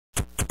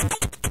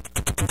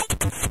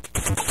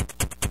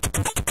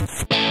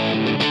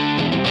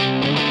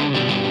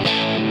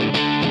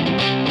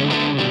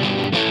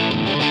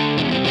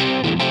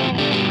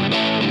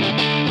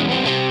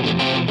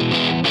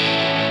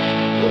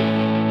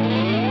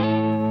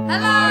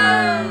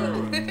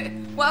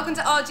Welcome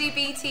to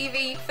RGB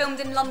TV, filmed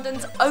in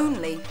London's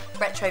only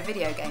retro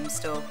video game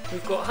store.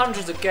 We've got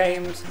hundreds of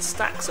games and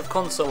stacks of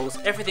consoles,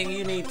 everything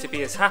you need to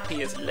be as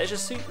happy as Leisure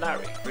Suit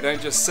Larry. We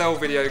don't just sell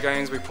video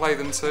games, we play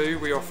them too.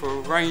 We offer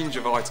a range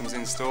of items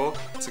in store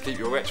to keep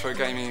your retro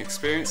gaming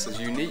experience as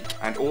unique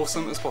and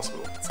awesome as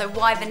possible. So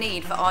why the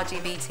need for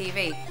RGB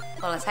TV?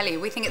 Well, I tell you,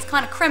 we think it's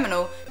kind of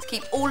criminal to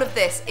keep all of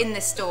this in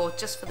this store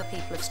just for the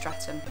people of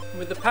Streatham.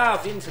 With the power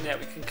of the internet,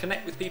 we can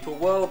connect with people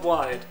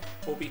worldwide.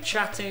 We'll be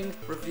chatting,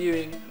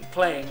 reviewing and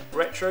playing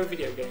retro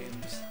video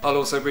games. I'll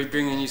also be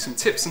bringing you some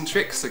tips and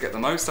tricks to get the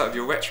most out of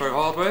your retro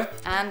hardware.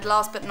 And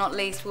last but not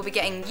least, we'll be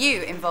getting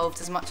you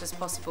involved as much as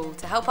possible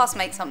to help us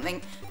make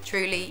something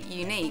truly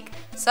unique.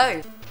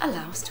 So,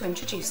 allow us to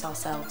introduce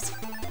ourselves.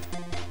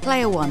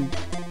 Player 1,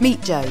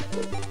 meet Joe.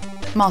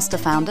 Master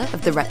founder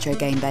of the Retro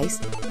Game Base,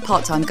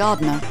 part-time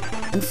gardener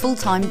and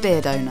full-time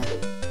beard owner.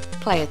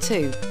 Player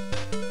 2,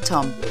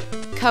 Tom,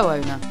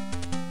 co-owner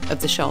of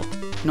the shop,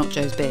 not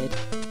Joe's beard.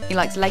 He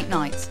likes late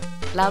nights,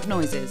 loud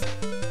noises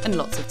and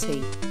lots of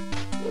tea.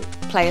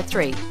 Player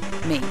 3,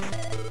 me,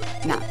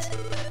 Nat.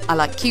 I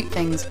like cute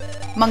things,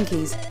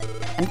 monkeys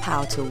and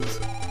power tools.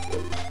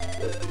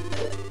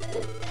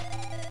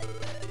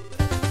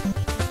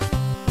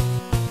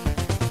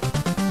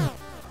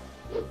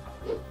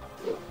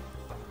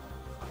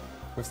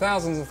 With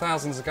thousands and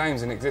thousands of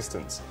games in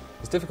existence,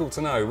 it's difficult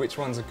to know which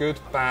ones are good,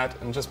 bad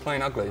and just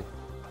plain ugly.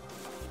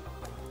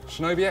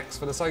 Shinobi X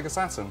for the Sega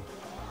Saturn.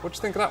 What do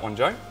you think of that one,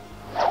 Joe?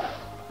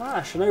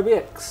 Shinobi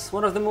X,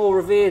 one of the more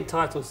revered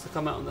titles to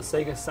come out on the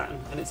Sega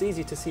Saturn, and it's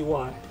easy to see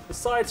why. The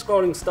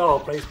side-scrolling style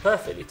plays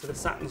perfectly to the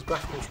Saturn's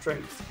graphical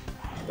strengths.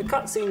 The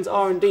cutscenes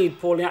are indeed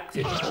poorly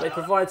acted, but they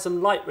provide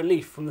some light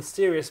relief from the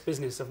serious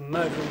business of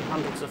murdering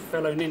hundreds of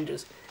fellow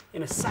ninjas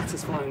in a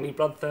satisfyingly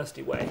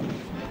bloodthirsty way.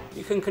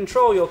 You can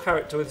control your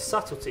character with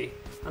subtlety,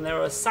 and there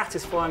are a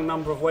satisfying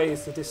number of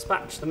ways to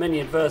dispatch the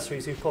many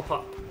adversaries who pop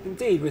up.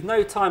 Indeed, with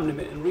no time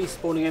limit and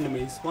respawning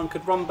enemies, one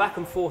could run back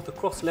and forth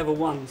across level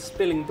 1,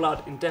 spilling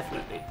blood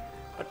indefinitely.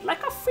 But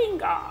like a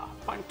finger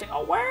pointing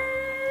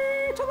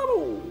away to the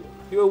moon.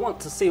 You will want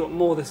to see what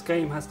more this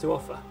game has to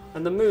offer,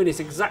 and the moon is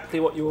exactly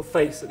what you will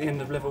face at the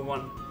end of level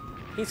 1.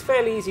 He's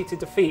fairly easy to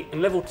defeat,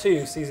 and level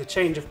 2 sees a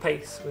change of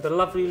pace with a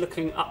lovely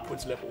looking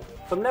upwards level.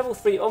 From level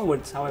 3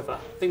 onwards, however,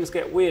 things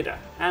get weirder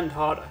and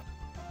harder.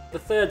 The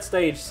third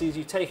stage sees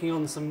you taking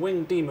on some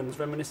winged demons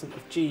reminiscent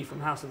of G from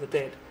House of the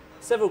Dead,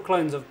 several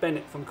clones of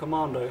Bennett from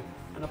Commando,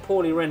 and a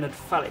poorly rendered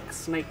phallic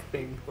snake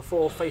thing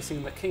before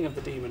facing the king of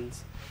the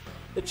demons.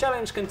 The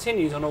challenge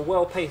continues on a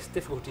well-paced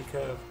difficulty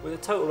curve with a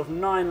total of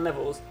 9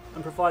 levels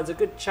and provides a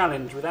good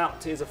challenge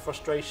without tears of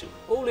frustration.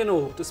 All in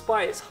all,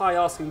 despite its high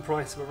asking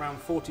price of around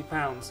 £40,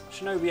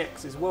 Shinobi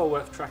X is well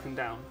worth tracking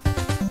down.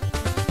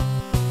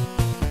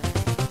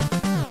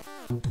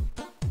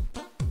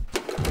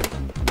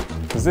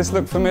 Does this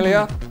look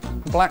familiar?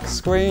 Black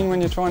screen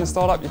when you're trying to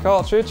start up your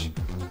cartridge?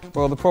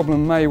 Well, the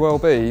problem may well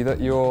be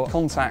that your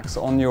contacts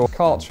on your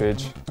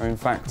cartridge are in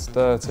fact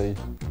dirty.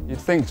 You'd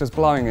think just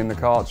blowing in the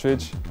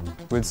cartridge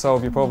would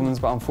solve your problems,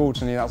 but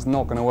unfortunately that's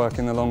not going to work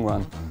in the long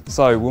run.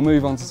 So we'll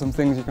move on to some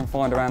things you can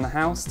find around the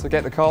house to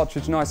get the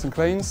cartridge nice and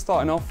clean,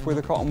 starting off with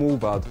a cotton wool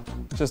bud.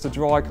 Just a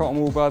dry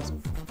cotton wool bud,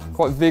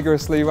 quite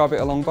vigorously rub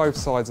it along both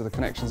sides of the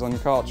connections on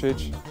your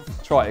cartridge.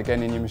 Try it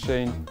again in your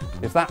machine.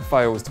 If that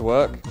fails to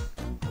work,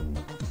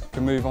 you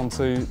can move on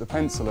to the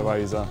pencil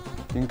eraser.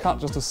 You can cut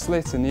just a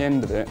slit in the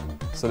end of it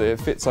so that it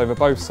fits over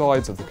both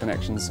sides of the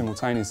connections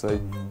simultaneously.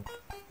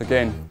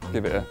 Again,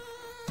 give it a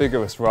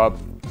vigorous rub,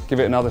 give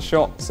it another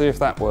shot, see if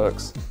that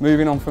works.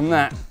 Moving on from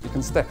that, you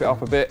can step it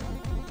up a bit,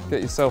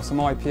 get yourself some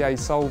IPA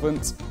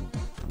solvent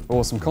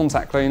or some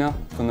contact cleaner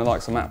from the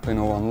likes of Maplin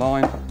or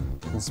online.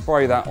 You can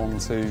spray that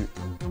onto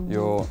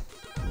your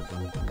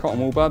cotton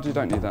wool bud, you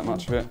don't need that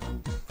much of it.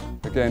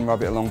 Again,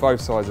 rub it along both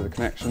sides of the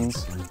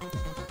connections.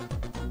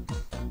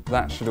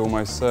 That should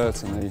almost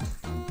certainly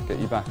get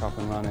you back up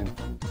and running.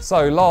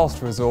 So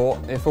last resort,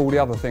 if all the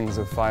other things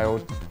have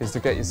failed, is to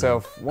get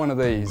yourself one of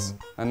these,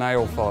 a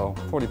nail file.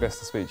 Probably best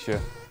to speak to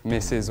your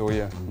missus or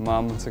your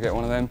mum to get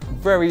one of them.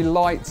 Very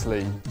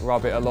lightly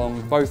rub it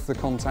along both the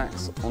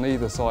contacts on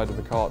either side of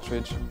the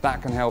cartridge.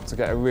 That can help to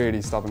get a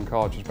really stubborn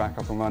cartridge back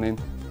up and running.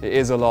 It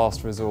is a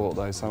last resort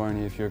though, so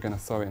only if you're going to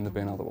throw it in the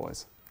bin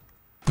otherwise.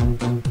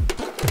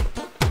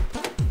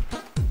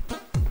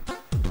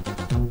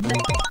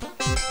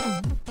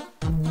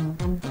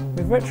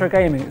 With retro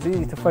gaming, it's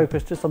easy to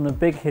focus just on the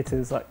big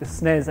hitters like the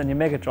SNES and your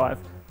Mega Drive,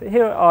 but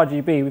here at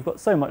RGB we've got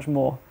so much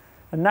more,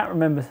 and Nat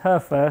remembers her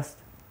first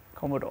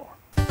Commodore.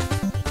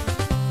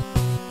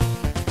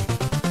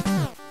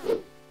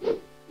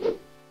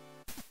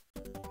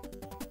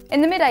 In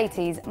the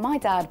mid-80s, my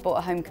dad bought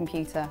a home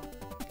computer,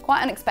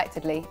 quite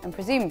unexpectedly and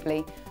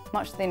presumably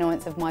much to the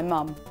annoyance of my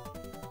mum,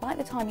 like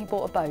the time he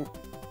bought a boat.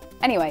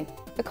 Anyway,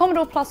 the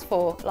Commodore Plus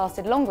 4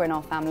 lasted longer in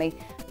our family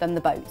than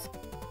the boat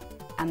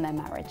and their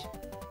marriage.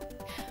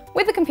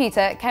 With the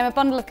computer came a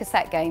bundle of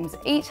cassette games.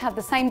 Each had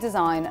the same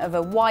design of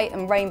a white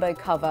and rainbow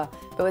cover,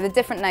 but with a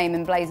different name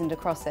emblazoned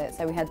across it.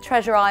 So we had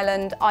Treasure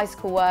Island,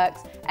 Icicle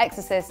Works,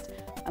 Exorcist,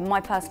 and my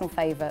personal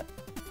favourite,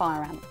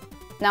 Fire Ant.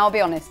 Now I'll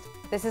be honest,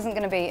 this isn't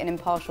going to be an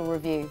impartial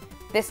review.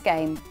 This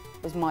game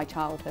was my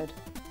childhood.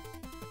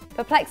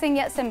 Perplexing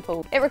yet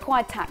simple, it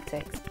required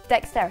tactics,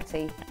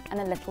 dexterity and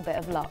a little bit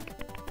of luck.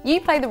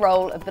 You play the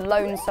role of the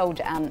lone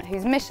soldier ant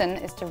whose mission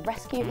is to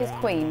rescue his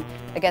queen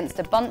against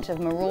a bunch of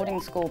marauding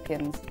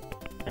scorpions.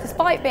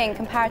 Despite being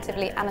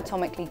comparatively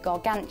anatomically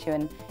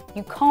gargantuan,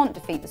 you can't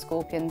defeat the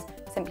scorpions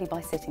simply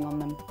by sitting on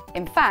them.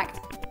 In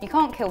fact, you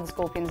can't kill the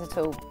scorpions at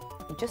all,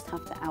 you just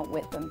have to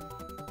outwit them.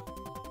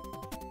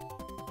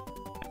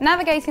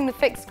 Navigating the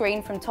fixed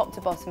screen from top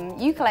to bottom,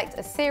 you collect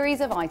a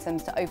series of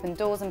items to open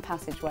doors and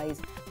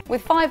passageways.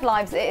 With 5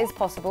 lives, it is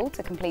possible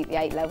to complete the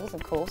 8 levels,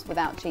 of course,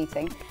 without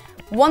cheating.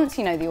 Once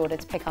you know the order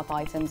to pick up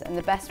items and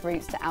the best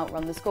routes to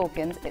outrun the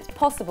scorpions, it's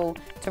possible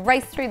to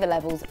race through the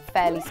levels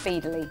fairly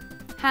speedily.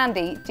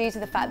 Handy due to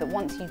the fact that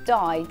once you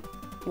die,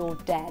 you're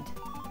dead.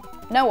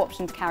 No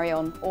option to carry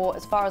on, or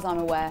as far as I'm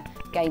aware,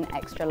 gain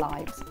extra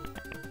lives.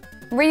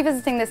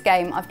 Revisiting this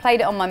game, I've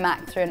played it on my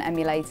Mac through an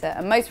emulator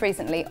and most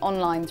recently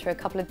online through a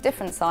couple of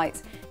different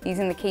sites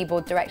using the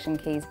keyboard direction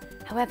keys.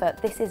 However,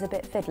 this is a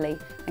bit fiddly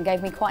and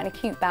gave me quite an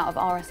acute bout of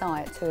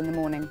RSI at 2 in the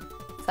morning.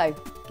 So,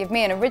 give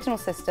me an original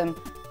system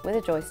with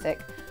a joystick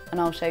and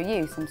I'll show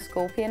you some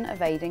scorpion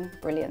evading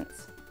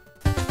brilliance.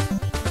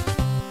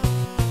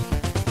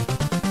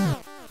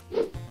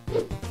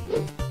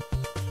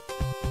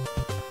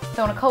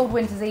 So on a cold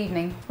winter's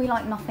evening, we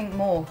like nothing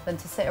more than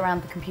to sit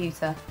around the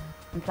computer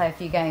and play a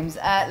few games.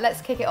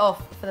 Let's kick it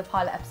off for the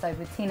pilot episode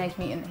with Teenage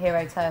Mutant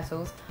Hero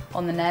Turtles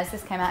on the NES.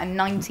 This came out in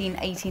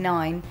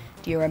 1989.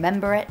 Do you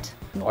remember it?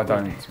 I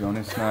don't, to be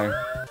honest, no.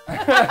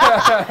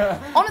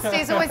 Honesty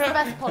is always the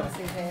best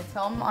policy here,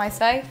 Tom, I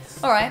say.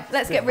 All right,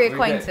 let's get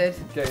reacquainted.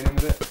 Getting in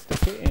with it.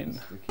 Stick it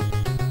in.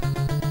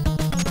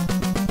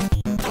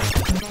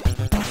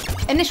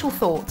 Initial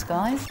thoughts,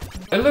 guys?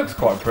 It looks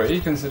quite pretty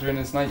considering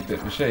it's an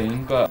 8-bit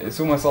machine, but it's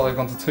almost like they've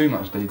gone to too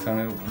much detail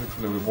and it looks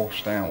a little bit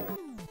washed out.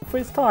 For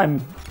its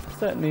time,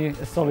 certainly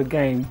a solid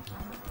game,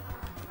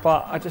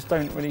 but I just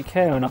don't really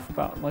care enough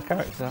about my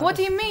character. What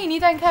do you mean? You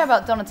don't care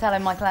about Donatello,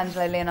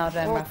 Michelangelo, Leonardo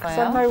and Because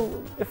Raphael? I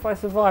know if I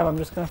survive, I'm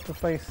just going to have to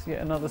face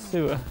yet another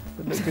sewer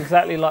that looks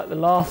exactly like the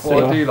last What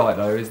sewer. I do like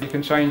though is you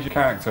can change your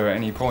character at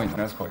any point, and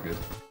that's quite good.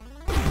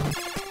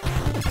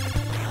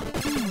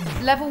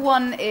 Level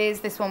 1 is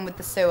this one with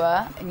the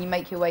sewer, and you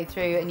make your way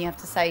through and you have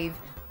to save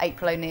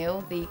April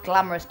O'Neil, the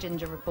glamorous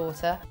ginger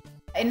reporter.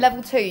 In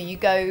level 2, you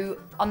go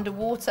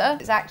underwater.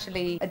 It's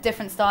actually a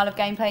different style of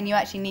gameplay and you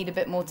actually need a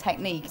bit more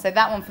technique. So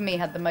that one for me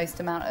had the most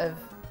amount of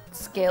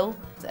skill.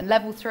 And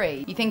level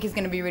 3, you think is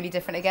going to be really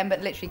different again,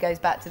 but literally goes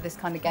back to this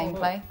kind of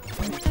gameplay.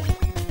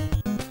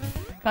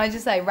 Can I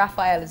just say,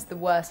 Raphael is the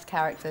worst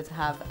character to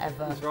have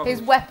ever.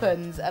 His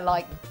weapons are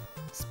like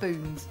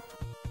spoons.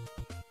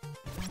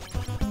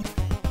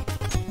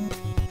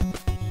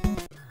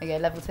 Okay,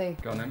 level 2.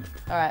 Go on then.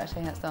 Alright, I'll show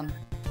you how it's done.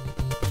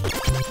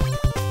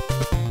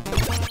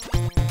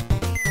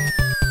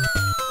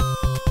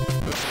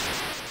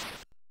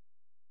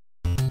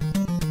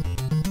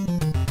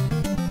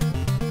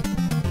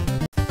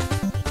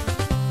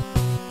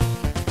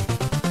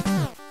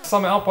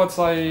 Sum it up, I'd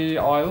say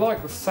I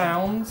like the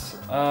sounds,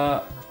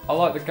 I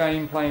like the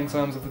gameplay in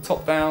terms of the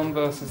top-down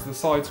versus the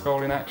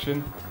side-scrolling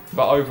action,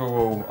 but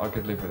overall I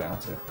could live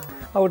without it.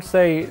 I would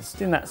say it's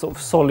in that sort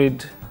of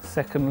solid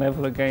second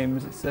level of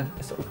games. It's a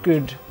sort of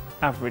good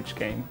average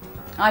game.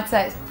 I'd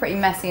say it's pretty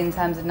messy in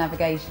terms of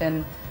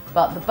navigation,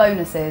 but the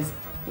bonus is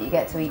that you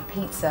get to eat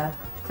pizza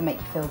to make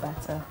you feel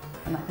better,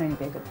 and that can only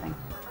be a good thing.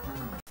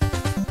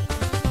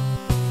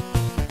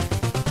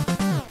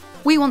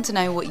 We want to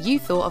know what you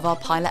thought of our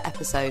pilot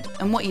episode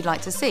and what you'd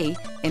like to see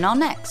in our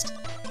next.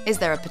 Is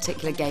there a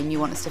particular game you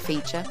want us to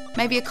feature?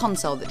 Maybe a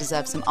console that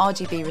deserves some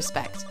RGB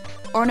respect?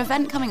 Or an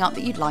event coming up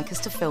that you'd like us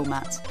to film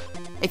at?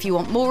 If you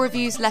want more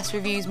reviews, less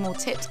reviews, more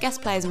tips,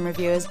 guest players and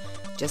reviewers,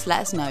 just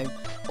let us know.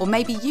 Or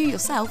maybe you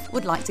yourself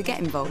would like to get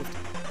involved.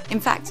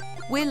 In fact,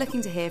 we're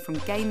looking to hear from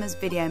gamers,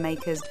 video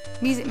makers,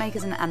 music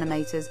makers and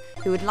animators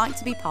who would like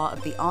to be part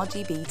of the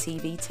RGB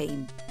TV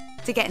team.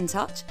 To get in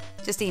touch,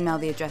 just email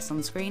the address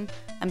on screen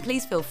and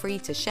please feel free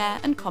to share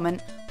and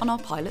comment on our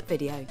pilot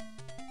video.